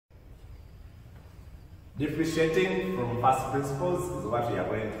Differentiating from first principles is what we are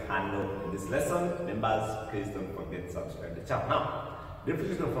going to handle in this lesson. Members, please don't forget to subscribe to the channel. Now,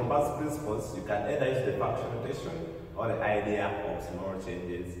 differentiating from first principles, you can either use the function notation or the idea of small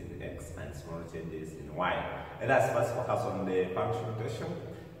changes in x and small changes in y. Let us first focus on the function notation.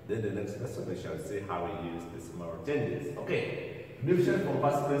 Then the next lesson we shall see how we use the small changes. Okay, differentiating from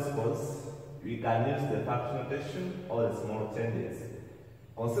first principles, we can use the function notation or the small changes.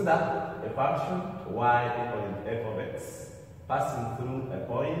 Consider a function y equal to f of x passing through a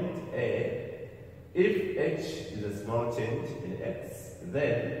point A. If h is a small change in x,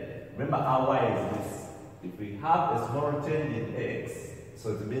 then remember our y is this. If we have a small change in x,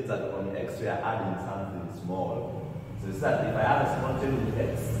 so it means that on x we are adding something small. So it's that if I have a small change in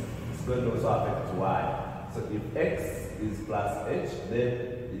x, it's going to also affect y. So if x is plus h,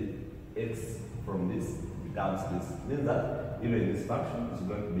 then x from this becomes this. It means that even this function is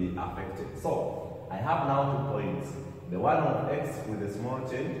going to be affected. So I have now 2 points. The one of x with a small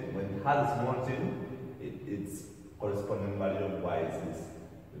change, when it has a small change, its corresponding value of y is this.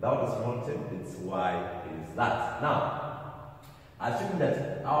 Without a small change, its y is that. Now, assuming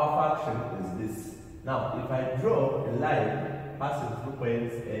that our function is this. Now, if I draw a line passing through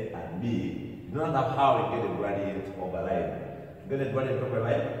points A and B, you don't have how we get a gradient of a line. To get a gradient of a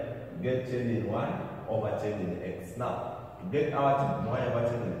line, you get change in y over change in x. Now, to get our change in y over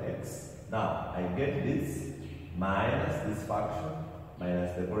change in x, now I get this minus this function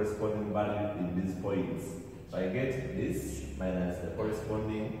minus the corresponding value in these points. So I get this minus the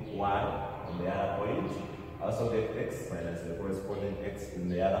corresponding y on the other point. I also get x minus the corresponding x in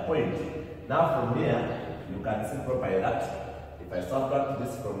the other point. Now from here, you can simplify that. If I subtract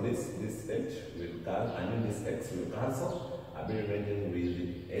this from this h will cancel, and then this x will cancel. I'll be remaining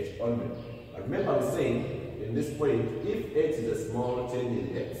with h only. But remember we saying in this point, if h is a small change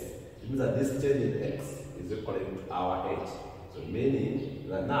in x, it means that this change in x is equal to our h. So meaning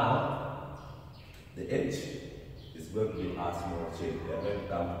that now the h is going to be a small change. We are going to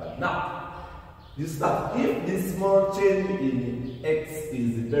come to that. Now, you start, if this small change in x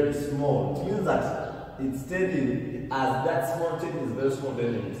is very small, it means that it's tending, as that small change is very small,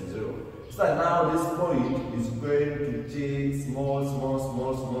 then it's 0. So that now this point is going to change small.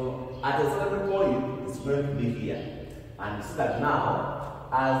 At a certain point, it's going to be here. And so that now,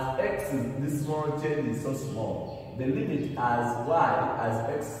 as x is, this small change is so small, the limit as y, as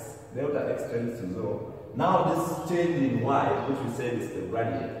x, delta x tends to 0. Now this change in y, which we said is the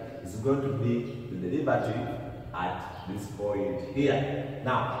gradient, is going to be the derivative at this point here.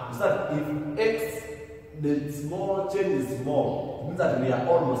 Now, so that if x, the small change is small, it means that we are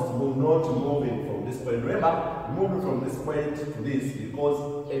almost not moving from this point. Remember, moving from this point to this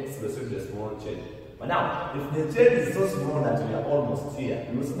because x represents a small change. But now, if the change is so small that we are almost here,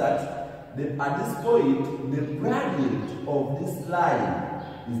 you will see that at this point, the gradient of this line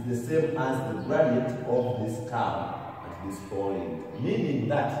is the same as the gradient of this curve at this point. Meaning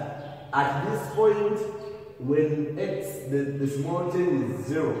that at this point, when x, the small change is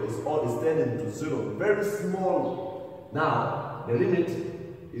 0, it's tending to 0, very small. Now, the limit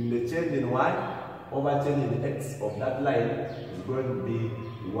in the change in y over change in x of that line is going to be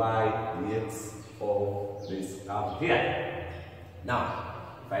y dx of this curve here. Now,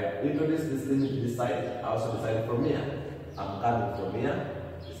 if I introduce this limit to this side, I also decide from here. I'm coming from here.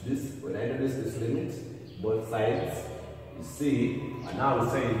 Is this, when I introduce this limit, both sides, you see, and now we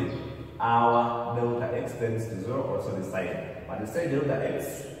say our delta x tends to 0, also the side. But the side delta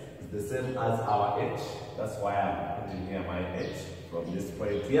x is the same as our h. That's why I'm putting here my h from this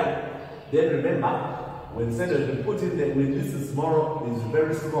point here. Then remember, when we put in when this is small, is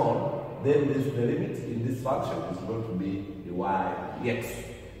very small, then the limit in this function is going to be the y dx,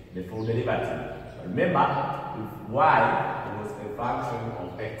 the full derivative. But remember, if y was a function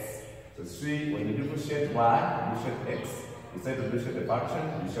of x, so see, when you differentiate y, differentiate x, instead of differentiate the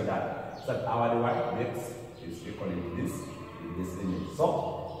function, you show that our y dx is equal to this in this limit.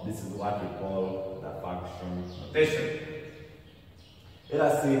 So this is what we call the function notation. Let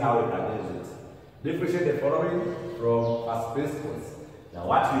us see how we can use it. Differentiate the following from first principles. Now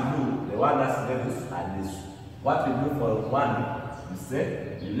what we do, the one that's this and this. What we do for one, we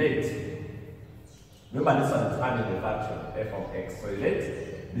say relate. Remember this one is having the function f of x. So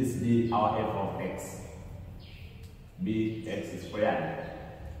let this be our f of x. Be x squared.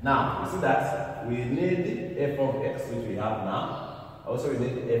 Now, you see that we need f of x, which we have now. Also, we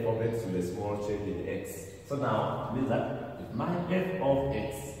need f of x with a small change in x. So now, it means that if my f of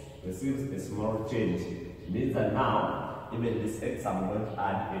x receives a small change, it means that now, even this x, I'm going to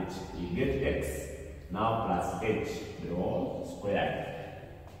add h. You get x now plus h, the whole squared.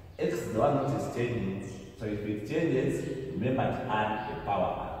 X is the one which is changing, So if it changes, remember to add a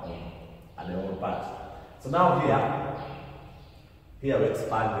power at the whole part. So now here we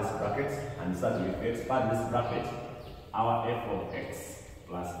expand this bracket, and so if we expand this bracket, our f of x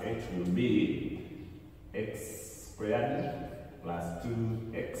plus h will be x squared plus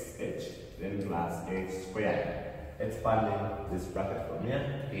 2xh, then plus h squared. Expanding this bracket from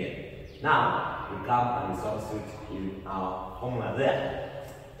here. Now we come and we substitute in our formula there.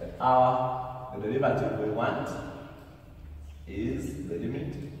 That the derivative we want is the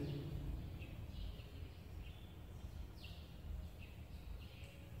limit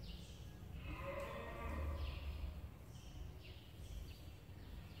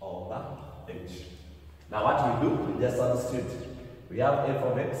over h. Now what we do, we just substitute. We have f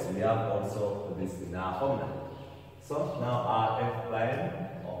of x, we have also this in our formula. So now our f prime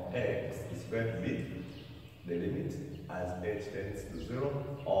of x is going to be the limit as h tends to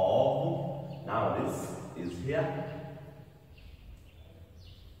 0 of, now this is here,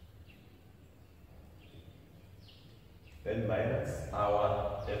 then minus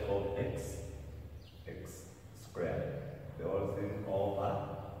our f of x squared, the whole thing over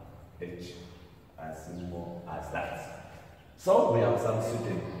h, as simple as that. So we have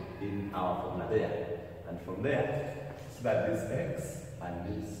substituted in our formula there, and from there, so that this x and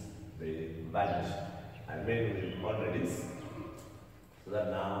this they vanish, and then we order this, so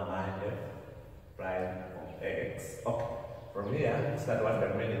that now my f prime of x, okay, from here, so that what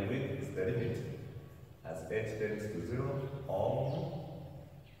we're remaining with is the limit as h tends to 0 of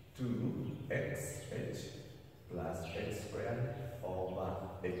 2xh plus h squared over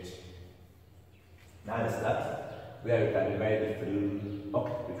h. Now is that where we can divide it through,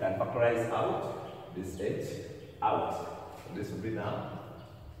 okay, we can factorize out this h out. So this will be now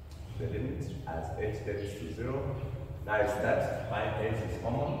the limit as h tends to 0. Now is that my h is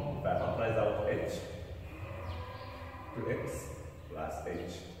common. If I factorize out h, 2x plus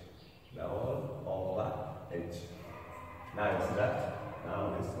h, the whole over h. Now is that,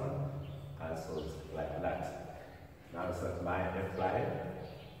 now this one cancels like that. Now is that my f prime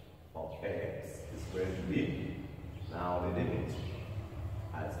of x is going to be now the limit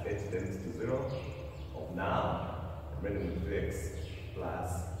as h tends to 0 of now remaining with 2x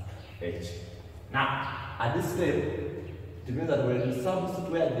plus h. Now at this step, it means that when you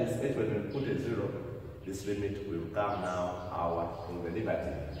substitute where this h, when you put a 0, this limit will come now our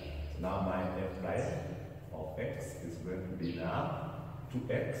derivative. So now my f prime of x is going to be now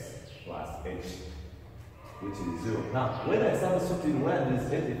 2x plus h, which is 0. Now, when I substitute in where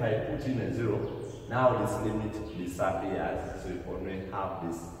this h, if I put in a 0, now this limit disappears. So you only have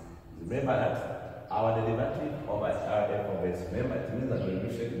this. Remember that our derivative over our f of x, remember it means that when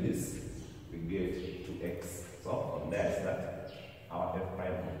we shake this, we get 2x. So from there is that our f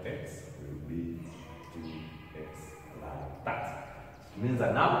prime of x will be 2x like that. It means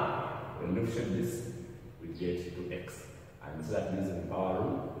that now when we shake this, we get 2x. And so that using power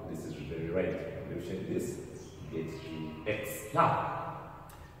rule, this is very right. When we shake this, get to x. Now,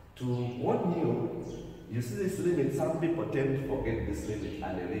 to warn you, you see this limit, some people tend to forget this limit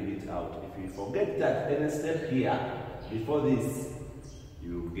and they leave it out. If you forget that any step here, before this,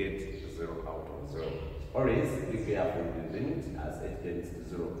 you get 0 out of 0. Always be careful with the limit as h tends to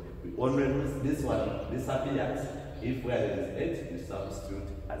 0. We only lose this one disappears if where there is h, you substitute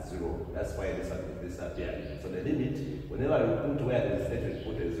as 0. That's why this one disappears. So the limit, whenever you put where there is h,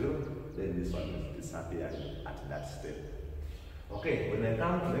 you put a 0, then this one will disappear at that step. Okay, when I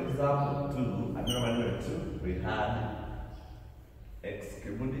come to example 2, another 2, we had x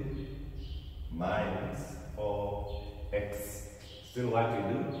cubed minus 4x. Still what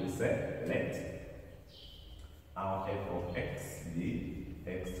we do, we say let our f of x be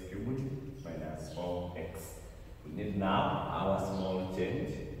x cubed minus 4x. We need now our small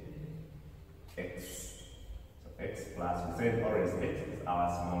change, x. So x plus, we said always x is our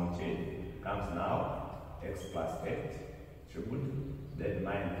small change. Comes now x plus 8 cubed, then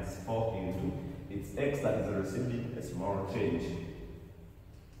minus 4 into, it's x that is receiving a small change,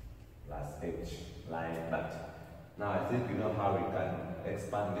 plus h, like that. Now I think you know how we can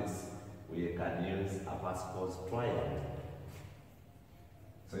expand this. We can use a Pascal's triangle.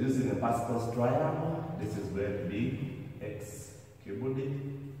 So using a Pascal's triangle, this is going to be x cubed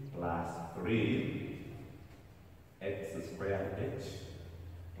plus 3 x squared h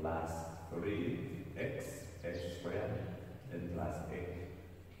plus 3x h squared then plus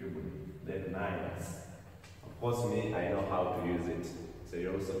 8 cubed, then minus. Of course, me, I know how to use it. So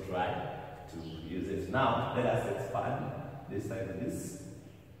you also try to use it. Now, let us expand this side of this,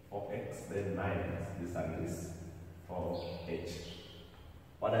 4x, then minus this and this, 4h.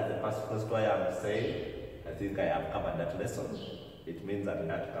 What does the Pascal's triangle say? I think I have covered that lesson. It means that you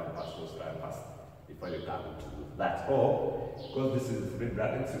have to come past those time first before you come to that. Or, because this is three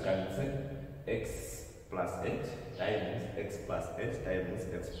brackets, you can say x plus h times x plus h times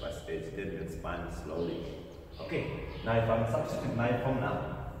x plus h. Then you expand slowly. Okay, now if I'm substituting my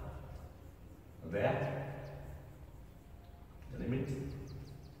formula there, the limit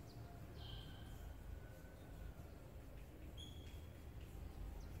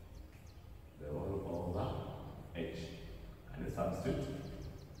the whole over h, and you substitute.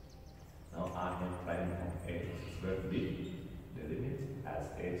 Now r n prime of h is going to be the limit as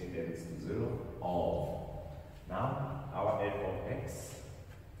h tends to 0 of. Now our f of x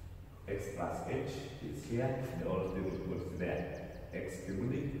plus h is here, the whole thing goes there, x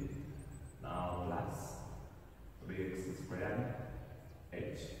cubed, now plus 3x squared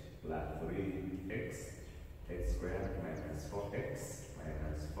h plus 3x x squared minus 4x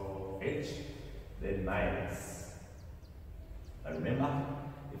minus 4h, then minus. Now remember,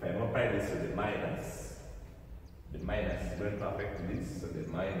 if I multiply this with the minus is going to affect this, so the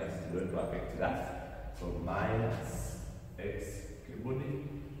minus is going to affect that. So minus x cubed.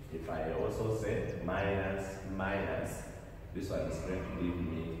 If I also say minus, this one is going to give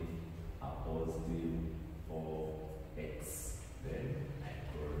me a positive 4x. Then I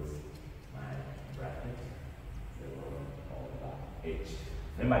close my bracket, 0 over h.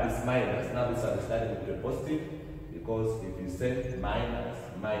 Remember this minus, now this one is starting with a positive, because if you say minus,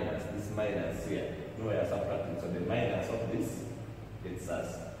 this minus here, no way I subtracting, so the minus of this gets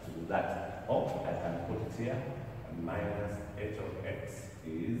us to that. Or I can put it here, and minus h of x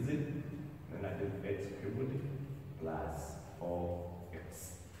is negative h cubed plus 4x,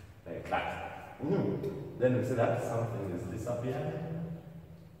 like that. Then we see that something is disappearing.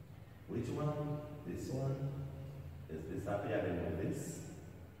 Which one? This one is disappearing with this,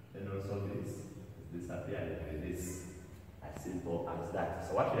 and also this is disappearing with this. As simple as that.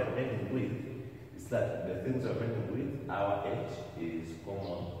 So what we are ending with is that the things we are ending with, our h is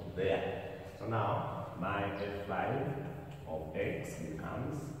common there. So now my f5 of x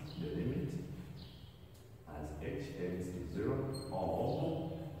becomes the limit as h tends to 0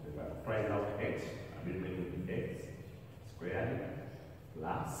 of, if I price out h, I'll be making x squared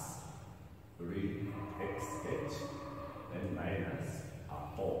plus 3xh, then minus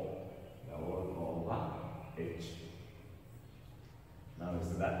a 4, the whole over h. Now we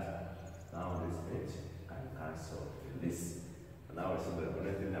see that now this h can cancel with this. And now we see the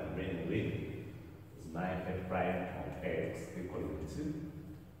only thing I'm remaining with is my f prime of x equal to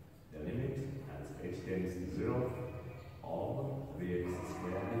the limit as h tends to 0 of 3x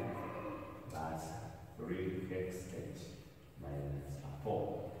squared plus 3xh minus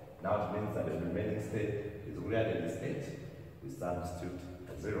 4. Now it means that the remaining state is greater than this h, we substitute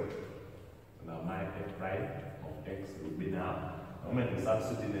a 0. So now my f prime of x will be now, the moment we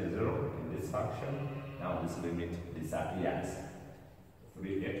substitute in a 0 in this function, now this limit disappears.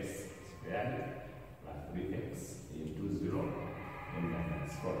 3x squared plus 3x into 0 and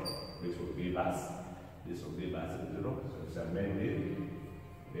minus 4, which will give us, this will give us 0, so we shall remain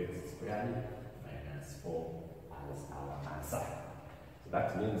with x squared minus 4 as our answer. So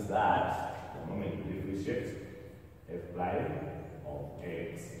that means that the moment we differentiate f prime of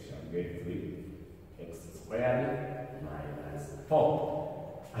x, we shall get 3x squared minus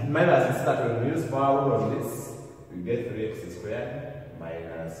 4. And remember, as we start when we use power rule on this, we get 3x squared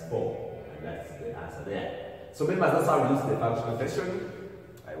minus 4, and that's the answer there. So members, that's how we use the function notation.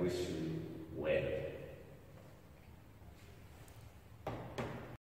 I wish you well.